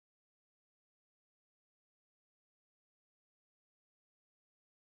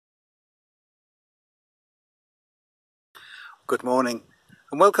Good morning,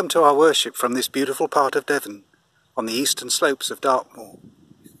 and welcome to our worship from this beautiful part of Devon, on the eastern slopes of Dartmoor.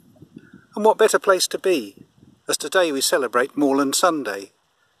 And what better place to be, as today we celebrate Moorland Sunday,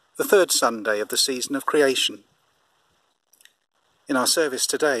 the third Sunday of the season of creation. In our service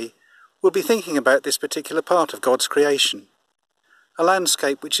today, we'll be thinking about this particular part of God's creation, a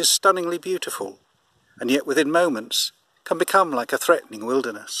landscape which is stunningly beautiful, and yet within moments can become like a threatening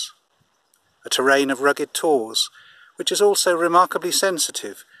wilderness. A terrain of rugged tors, which is also remarkably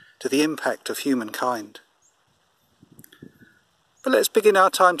sensitive to the impact of humankind. But let's begin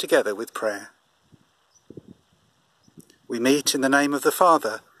our time together with prayer. We meet in the name of the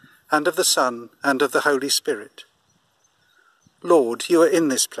Father, and of the Son, and of the Holy Spirit. Lord, you are in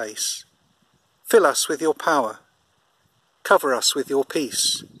this place. Fill us with your power, cover us with your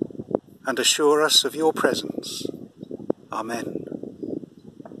peace, and assure us of your presence. Amen.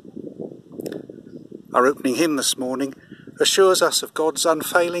 Our opening hymn this morning assures us of God's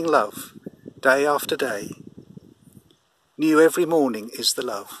unfailing love, day after day. New every morning is the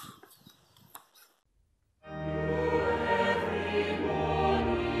love.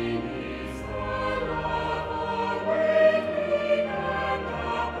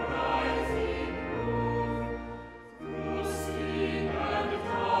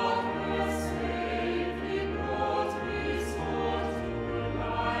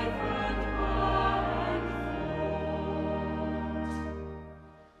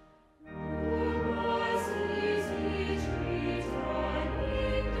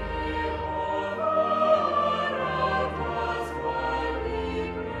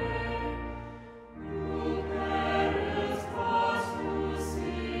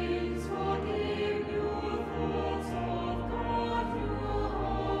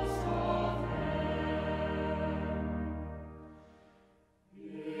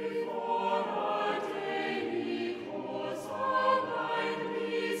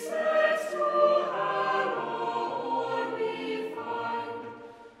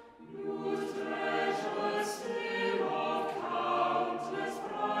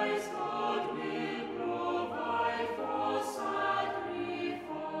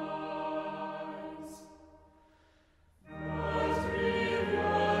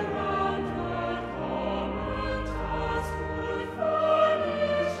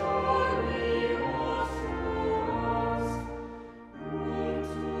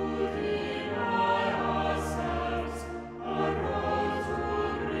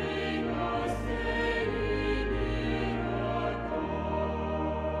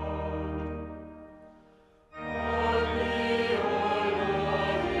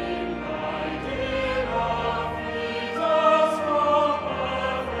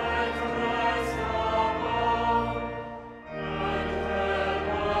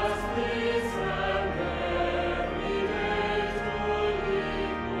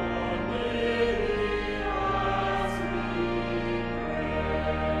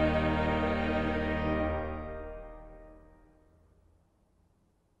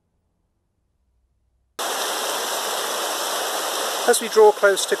 As we draw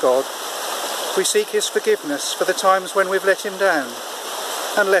close to God, we seek his forgiveness for the times when we've let him down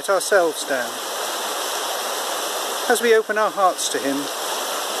and let ourselves down. As we open our hearts to him,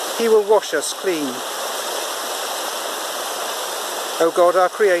 he will wash us clean. O God, our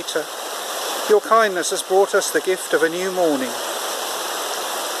Creator, your kindness has brought us the gift of a new morning.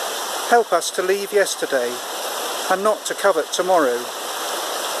 Help us to leave yesterday and not to covet tomorrow,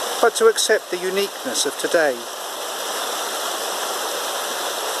 but to accept the uniqueness of today.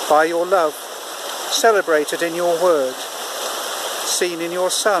 By your love, celebrated in your word, seen in your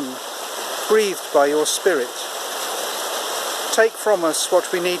Son, breathed by your Spirit, take from us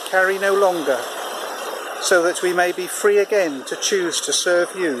what we need carry no longer, so that we may be free again to choose to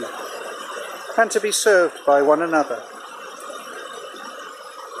serve you and to be served by one another.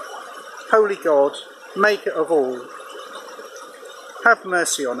 Holy God, maker of all, have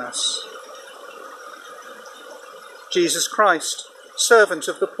mercy on us. Jesus Christ, servant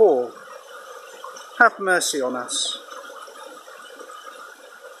of the poor, have mercy on us.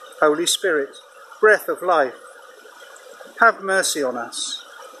 Holy Spirit, breath of life, have mercy on us.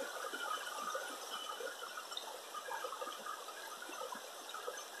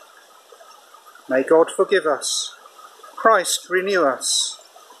 May God forgive us, Christ renew us,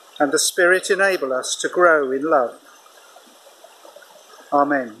 and the Spirit enable us to grow in love.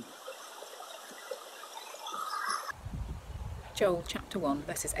 Amen. Joel chapter 1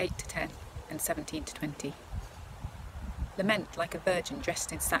 verses 8 to 10 and 17 to 20. Lament like a virgin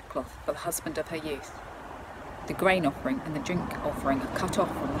dressed in sackcloth for the husband of her youth. The grain offering and the drink offering are cut off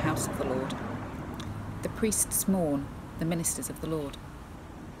from the house of the Lord. The priests mourn, the ministers of the Lord.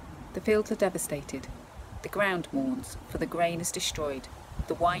 The fields are devastated, the ground mourns, for the grain is destroyed,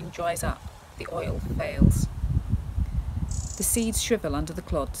 the wine dries up, the oil fails. The seeds shrivel under the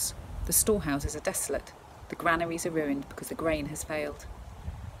clods, the storehouses are desolate, the granaries are ruined because the grain has failed.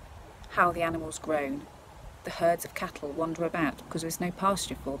 How the animals groan, the herds of cattle wander about because there is no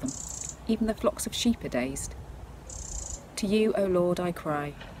pasture for them, even the flocks of sheep are dazed. To you, O Lord, I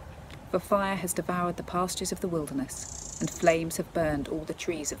cry, for fire has devoured the pastures of the wilderness, and flames have burned all the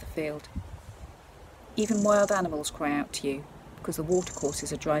trees of the field. Even wild animals cry out to you, because the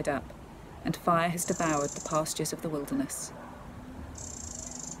watercourses are dried up, and fire has devoured the pastures of the wilderness.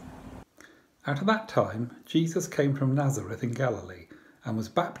 At that time, Jesus came from Nazareth in Galilee and was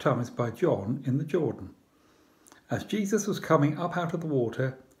baptized by John in the Jordan. As Jesus was coming up out of the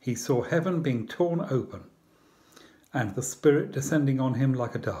water, he saw heaven being torn open, and the Spirit descending on him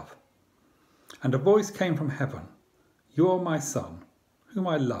like a dove. And a voice came from heaven, "You are my Son, whom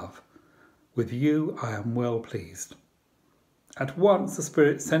I love. With you I am well pleased." At once the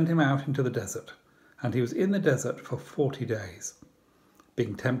Spirit sent him out into the desert, and he was in the desert for 40 days,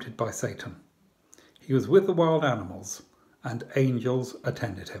 being tempted by Satan. He was with the wild animals, and angels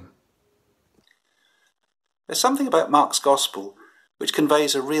attended him. There's something about Mark's Gospel which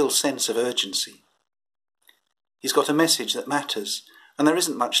conveys a real sense of urgency. He's got a message that matters, and there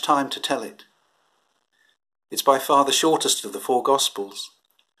isn't much time to tell it. It's by far the shortest of the 4 Gospels,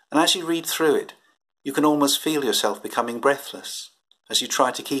 and as you read through it, you can almost feel yourself becoming breathless as you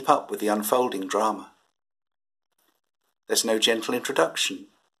try to keep up with the unfolding drama. There's no gentle introduction,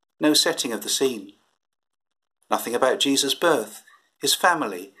 no setting of the scene. Nothing about Jesus' birth, his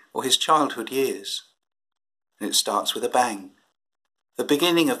family, or his childhood years. And it starts with a bang. The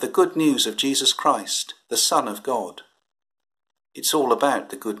beginning of the good news of Jesus Christ, the Son of God. It's all about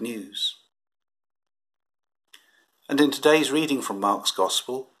the good news. And in today's reading from Mark's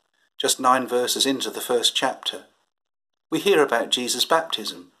Gospel, just 9 verses into the first chapter, we hear about Jesus'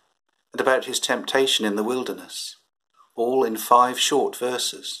 baptism and about his temptation in the wilderness, all in 5 short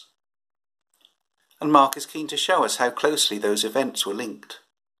verses. And Mark is keen to show us how closely those events were linked.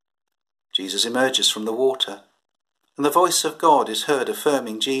 Jesus emerges from the water, and the voice of God is heard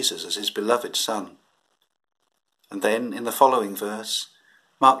affirming Jesus as his beloved Son. And then, in the following verse,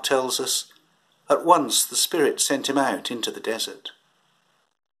 Mark tells us, at once the Spirit sent him out into the desert.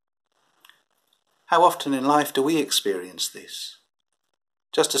 How often in life do we experience this?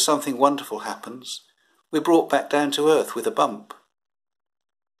 Just as something wonderful happens, we're brought back down to earth with a bump.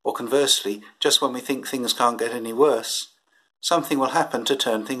 Or conversely, just when we think things can't get any worse, something will happen to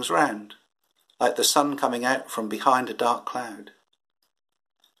turn things round, like the sun coming out from behind a dark cloud.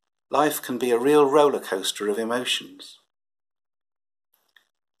 Life can be a real roller coaster of emotions.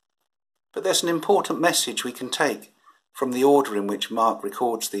 But there's an important message we can take from the order in which Mark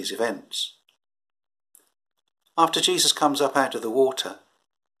records these events. After Jesus comes up out of the water,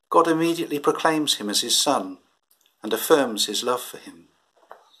 God immediately proclaims him as his Son and affirms his love for him.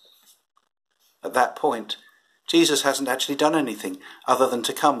 At that point, Jesus hasn't actually done anything other than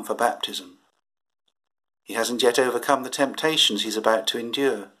to come for baptism. He hasn't yet overcome the temptations he's about to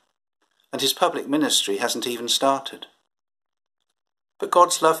endure, and his public ministry hasn't even started. But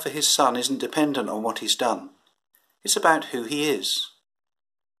God's love for his Son isn't dependent on what he's done. It's about who he is.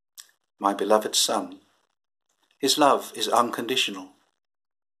 My beloved Son. His love is unconditional.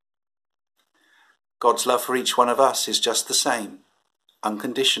 God's love for each one of us is just the same,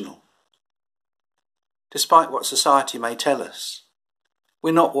 unconditional. Despite what society may tell us,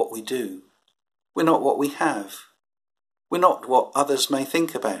 we're not what we do. We're not what we have. We're not what others may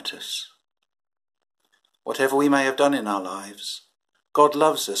think about us. Whatever we may have done in our lives, God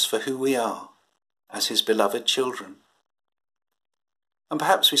loves us for who we are, as his beloved children. And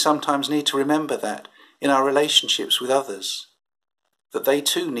perhaps we sometimes need to remember that in our relationships with others, that they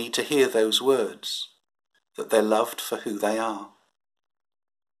too need to hear those words, that they're loved for who they are.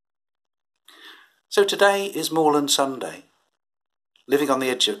 So today is Moorland Sunday. Living on the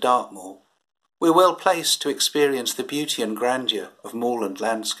edge of Dartmoor, we're well placed to experience the beauty and grandeur of moorland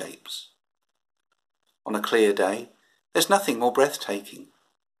landscapes. On a clear day, there's nothing more breathtaking.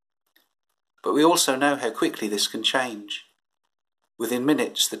 But we also know how quickly this can change. Within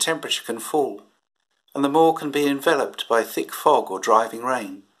minutes, the temperature can fall, and the moor can be enveloped by thick fog or driving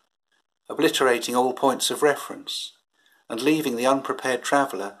rain, obliterating all points of reference and leaving the unprepared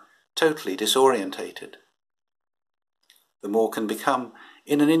traveller totally disorientated. The moor can become,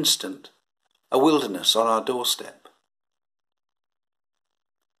 in an instant, a wilderness on our doorstep.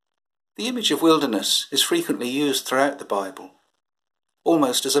 The image of wilderness is frequently used throughout the Bible,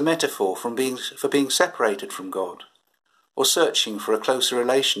 almost as a metaphor for being separated from God, or searching for a closer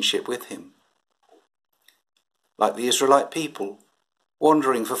relationship with him. Like the Israelite people,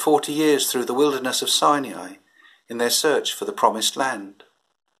 wandering for 40 years through the wilderness of Sinai in their search for the promised land.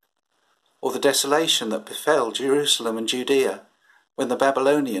 Or the desolation that befell Jerusalem and Judea when the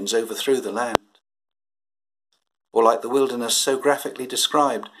Babylonians overthrew the land. Or like the wilderness so graphically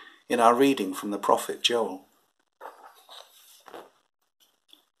described in our reading from the prophet Joel.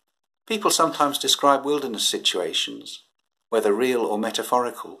 People sometimes describe wilderness situations, whether real or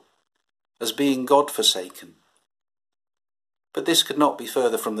metaphorical, as being God-forsaken. But this could not be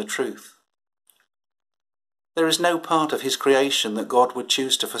further from the truth. There is no part of his creation that God would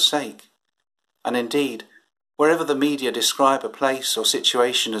choose to forsake, and indeed, wherever the media describe a place or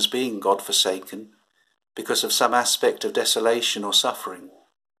situation as being God-forsaken, because of some aspect of desolation or suffering,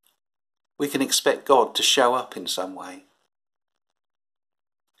 we can expect God to show up in some way.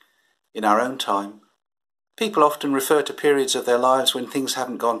 In our own time, people often refer to periods of their lives when things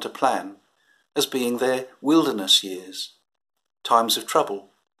haven't gone to plan as being their wilderness years, times of trouble,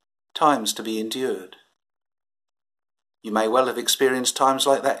 times to be endured. You may well have experienced times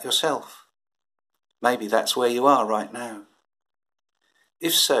like that yourself. Maybe that's where you are right now.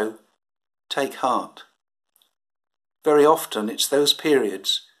 If so, take heart. Very often it's those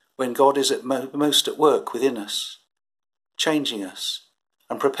periods when God is most at work within us, changing us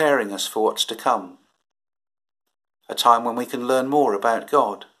and preparing us for what's to come. A time when we can learn more about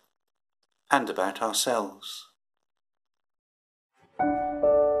God and about ourselves.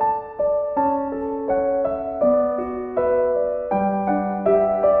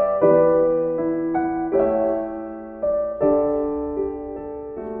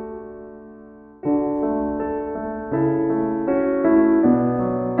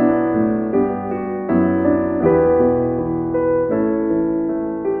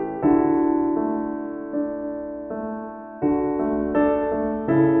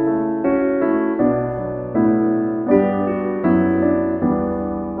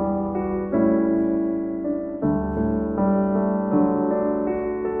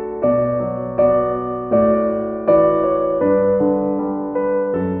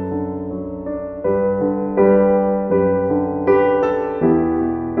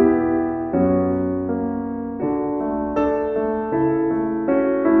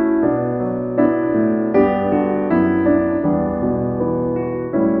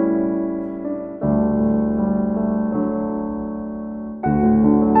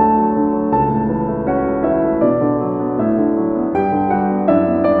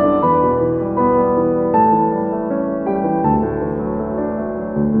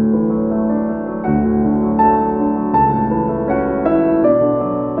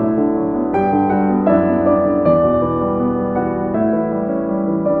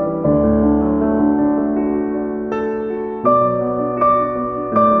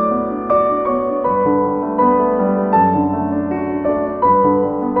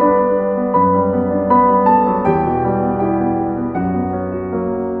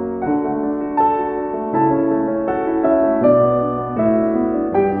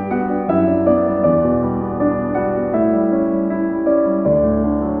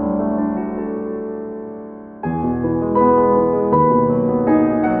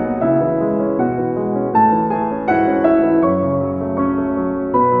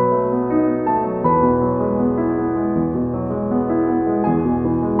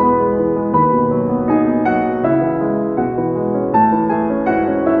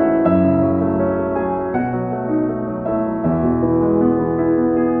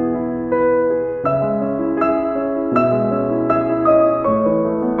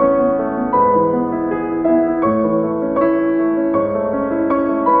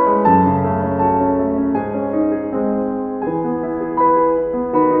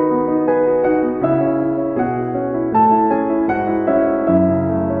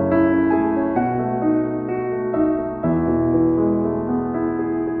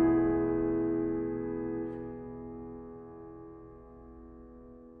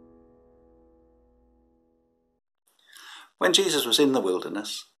 When Jesus was in the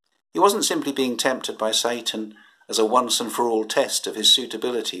wilderness, he wasn't simply being tempted by Satan as a once-and-for-all test of his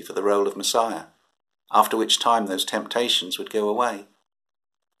suitability for the role of Messiah, after which time those temptations would go away.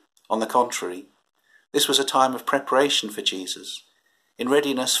 On the contrary, this was a time of preparation for Jesus, in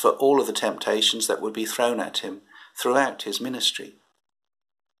readiness for all of the temptations that would be thrown at him throughout his ministry.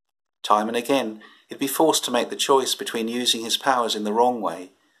 Time and again, he'd be forced to make the choice between using his powers in the wrong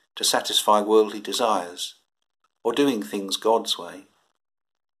way to satisfy worldly desires, or doing things God's way.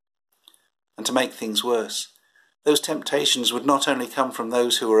 And to make things worse, those temptations would not only come from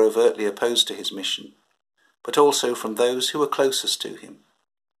those who were overtly opposed to his mission, but also from those who were closest to him.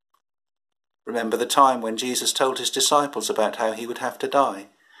 Remember the time when Jesus told his disciples about how he would have to die,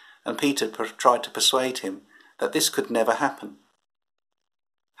 and Peter tried to persuade him that this could never happen.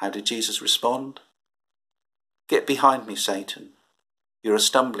 How did Jesus respond? "Get behind me, Satan. You're a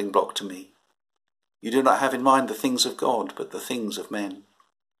stumbling block to me. You do not have in mind the things of God, but the things of men."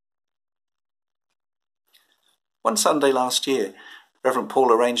 One Sunday last year, Reverend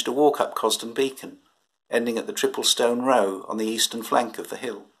Paul arranged a walk up Cosden Beacon, ending at the Triple Stone Row on the eastern flank of the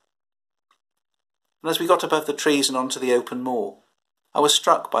hill. And as we got above the trees and onto the open moor, I was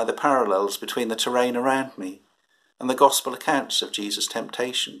struck by the parallels between the terrain around me and the gospel accounts of Jesus'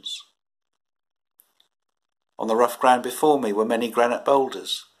 temptations. On the rough ground before me were many granite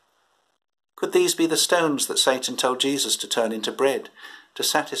boulders. Could these be the stones that Satan told Jesus to turn into bread to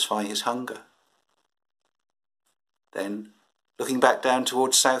satisfy his hunger? Then, looking back down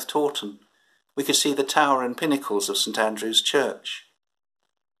towards South Taunton, we could see the tower and pinnacles of St Andrew's Church.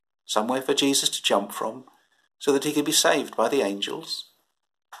 Somewhere for Jesus to jump from, so that he could be saved by the angels.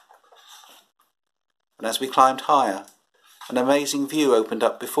 And as we climbed higher, an amazing view opened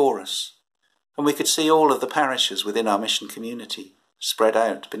up before us, and we could see all of the parishes within our mission community spread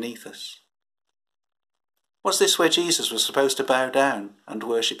out beneath us. Was this where Jesus was supposed to bow down and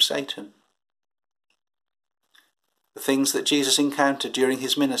worship Satan? The things that Jesus encountered during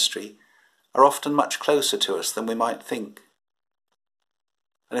his ministry are often much closer to us than we might think.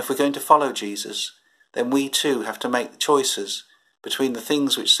 And if we're going to follow Jesus, then we too have to make choices between the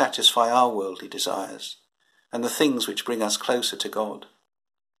things which satisfy our worldly desires and the things which bring us closer to God.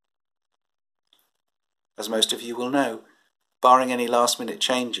 As most of you will know, barring any last-minute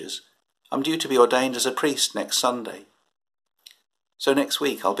changes, I'm due to be ordained as a priest next Sunday. So next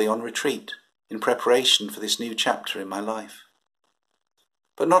week I'll be on retreat in preparation for this new chapter in my life.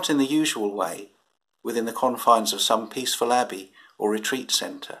 But not in the usual way, within the confines of some peaceful abbey or retreat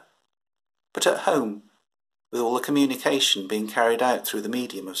centre, but at home, with all the communication being carried out through the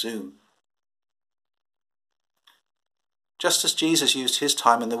medium of Zoom. Just as Jesus used his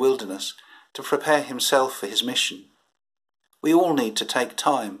time in the wilderness to prepare himself for his mission, we all need to take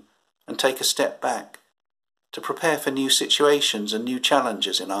time and take a step back to prepare for new situations and new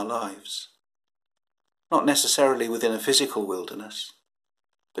challenges in our lives. Not necessarily within a physical wilderness,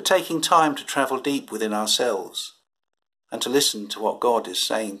 but taking time to travel deep within ourselves and to listen to what God is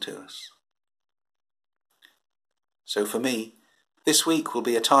saying to us. So for me, this week will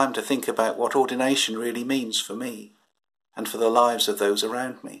be a time to think about what ordination really means for me and for the lives of those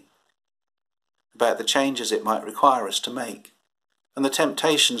around me, about the changes it might require us to make and the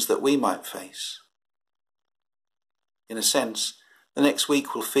temptations that we might face. In a sense, the next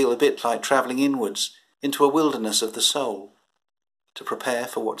week will feel a bit like travelling inwards into a wilderness of the soul to prepare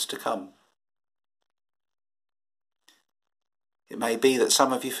for what's to come. It may be that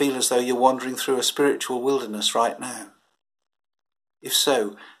some of you feel as though you're wandering through a spiritual wilderness right now. If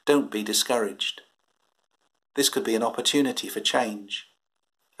so, don't be discouraged. This could be an opportunity for change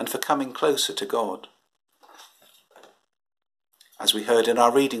and for coming closer to God. As we heard in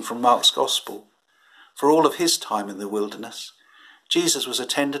our reading from Mark's Gospel, for all of his time in the wilderness, Jesus was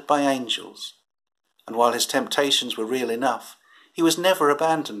attended by angels, and while his temptations were real enough, he was never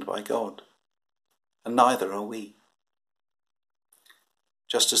abandoned by God, and neither are we.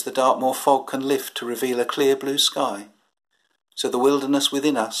 Just as the Dartmoor fog can lift to reveal a clear blue sky, so the wilderness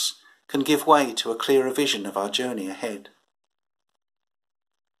within us can give way to a clearer vision of our journey ahead.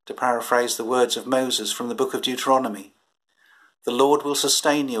 To paraphrase the words of Moses from the book of Deuteronomy, "The Lord will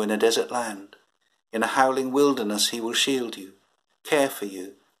sustain you in a desert land. In a howling wilderness he will shield you, care for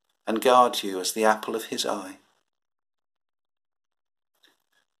you, and guard you as the apple of his eye."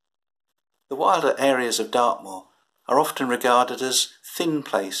 The wilder areas of Dartmoor are often regarded as thin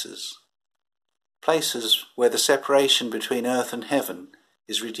places, places where the separation between earth and heaven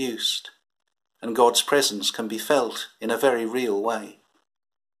is reduced, and God's presence can be felt in a very real way.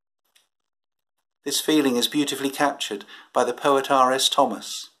 This feeling is beautifully captured by the poet R.S.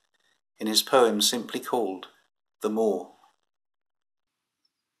 Thomas in his poem simply called The Moor.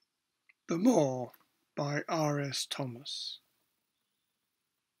 The Moor by R.S. Thomas.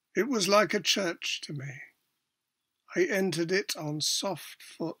 It was like a church to me. I entered it on soft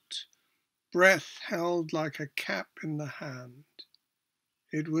foot, breath held like a cap in the hand.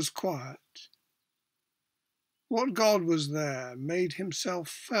 It was quiet. What God was there made himself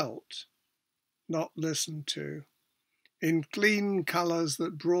felt, not listened to, in clean colours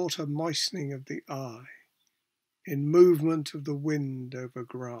that brought a moistening of the eye, in movement of the wind over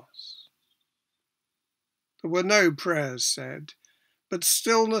grass. There were no prayers said, but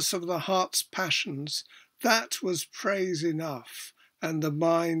stillness of the heart's passions That was praise enough, and the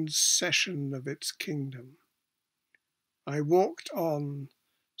mind's session of its kingdom. I walked on,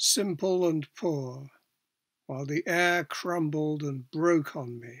 simple and poor, while the air crumbled and broke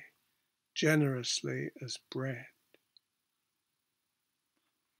on me, generously as bread.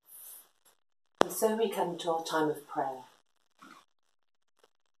 And so we come to our time of prayer.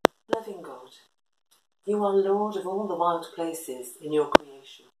 Loving God, you are Lord of all the wild places in your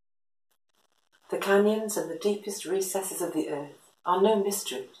creation. The canyons and the deepest recesses of the earth are no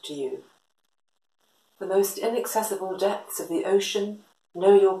mystery to you. The most inaccessible depths of the ocean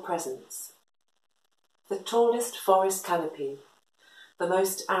know your presence. The tallest forest canopy, the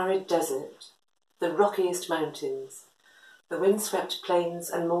most arid desert, the rockiest mountains, the windswept plains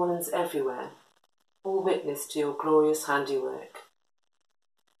and moorlands everywhere, all witness to your glorious handiwork.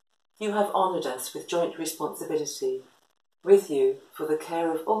 You have honoured us with joint responsibility, with you for the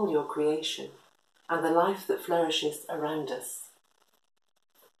care of all your creation and the life that flourishes around us.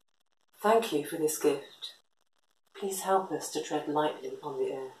 Thank you for this gift. Please help us to tread lightly on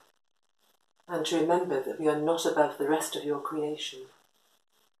the earth, and to remember that we are not above the rest of your creation,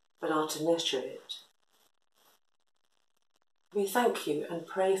 but are to nurture it. We thank you and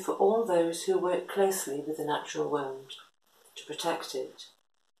pray for all those who work closely with the natural world to protect it.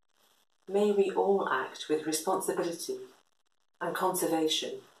 May we all act with responsibility and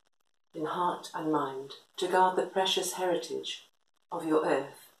conservation in heart and mind to guard the precious heritage of your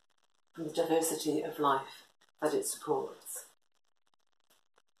earth and the diversity of life that it supports.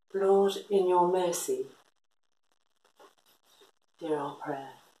 Lord, in your mercy, hear our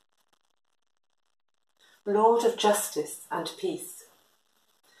prayer. Lord of justice and peace,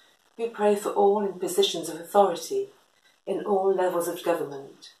 we pray for all in positions of authority in all levels of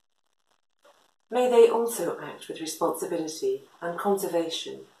government. May they also act with responsibility and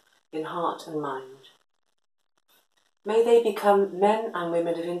conservation in heart and mind. May they become men and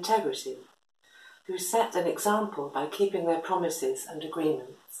women of integrity, who set an example by keeping their promises and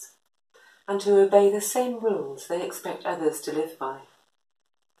agreements, and who obey the same rules they expect others to live by.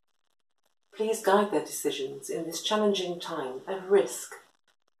 Please guide their decisions in this challenging time of risk,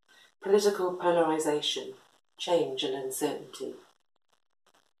 political polarisation, change and uncertainty.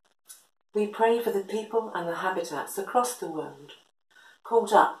 We pray for the people and the habitats across the world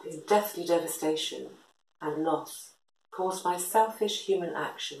caught up in deathly devastation and loss caused by selfish human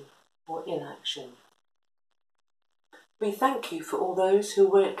action or inaction. We thank you for all those who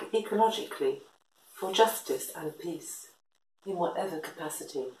work ecologically for justice and peace in whatever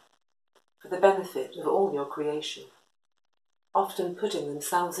capacity, for the benefit of all your creation, often putting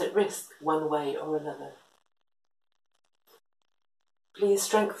themselves at risk one way or another. Please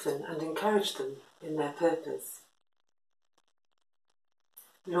strengthen and encourage them in their purpose.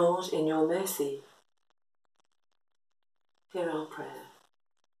 Lord, in your mercy, hear our prayer.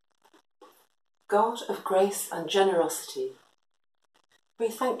 God of grace and generosity, we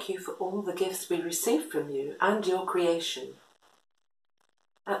thank you for all the gifts we receive from you and your creation.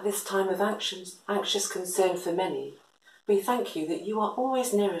 At this time of anxious concern for many, we thank you that you are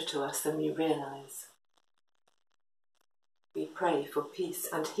always nearer to us than we realise. We pray for peace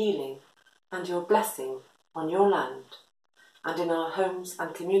and healing and your blessing on your land and in our homes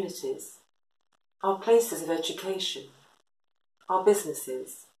and communities, our places of education, our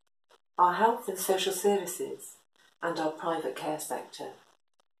businesses, our health and social services, and our private care sector.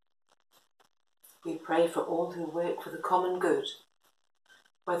 We pray for all who work for the common good,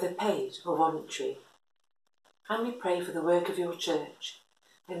 whether paid or voluntary, and we pray for the work of your church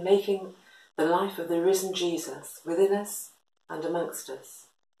in making the life of the risen Jesus within us and amongst us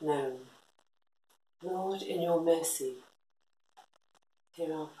known. Lord, in your mercy,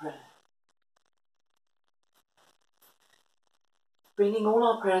 hear our prayer. Bringing all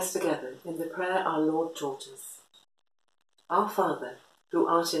our prayers together in the prayer our Lord taught us. Our Father, who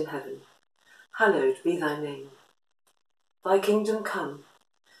art in heaven, hallowed be thy name. Thy kingdom come,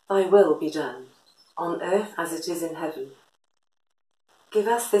 thy will be done, on earth as it is in heaven. Give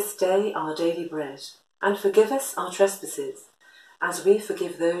us this day our daily bread, and forgive us our trespasses, as we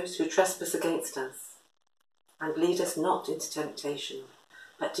forgive those who trespass against us. And lead us not into temptation,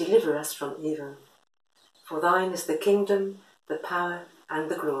 but deliver us from evil. For thine is the kingdom, the power, and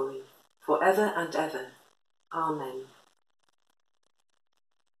the glory, for ever and ever. Amen.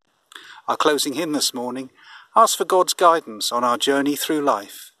 Our closing hymn this morning asks for God's guidance on our journey through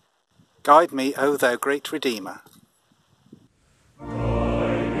life. Guide me, O thou great Redeemer.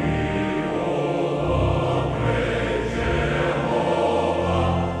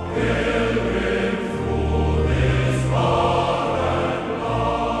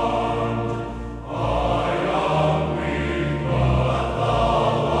 I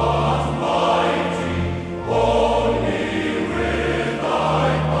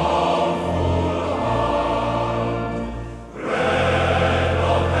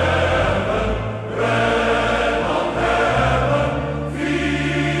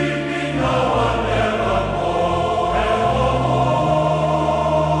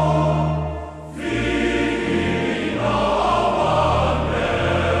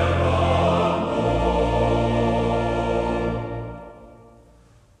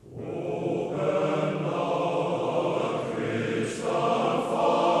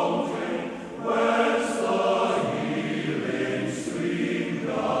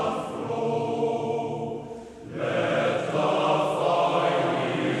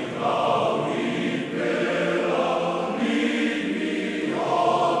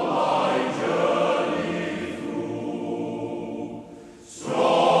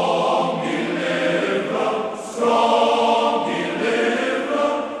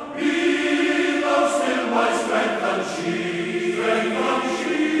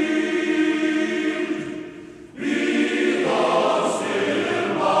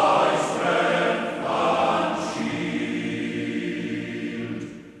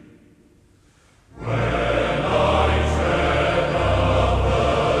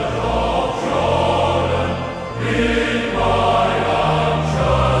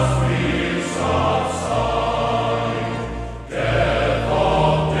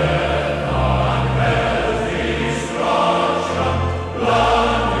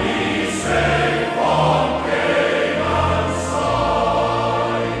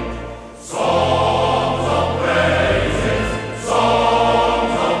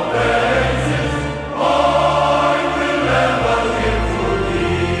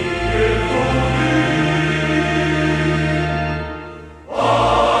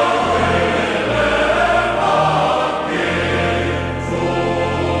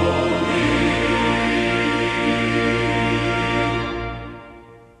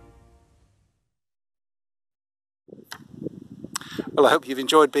Well, I hope you've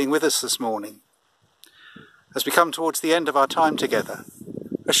enjoyed being with us this morning. As we come towards the end of our time together,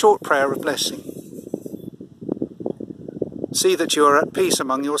 a short prayer of blessing. See that you are at peace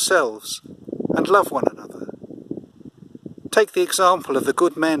among yourselves and love one another. Take the example of the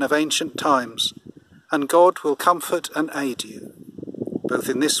good men of ancient times, and God will comfort and aid you, both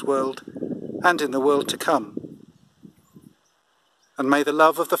in this world and in the world to come. And may the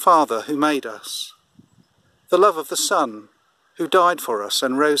love of the Father who made us, the love of the Son who died for us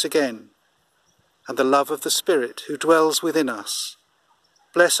and rose again, and the love of the Spirit who dwells within us,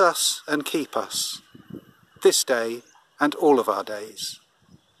 bless us and keep us, this day and all of our days.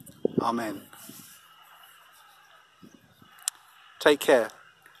 Amen. Take care,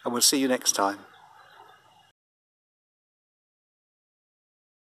 and we'll see you next time.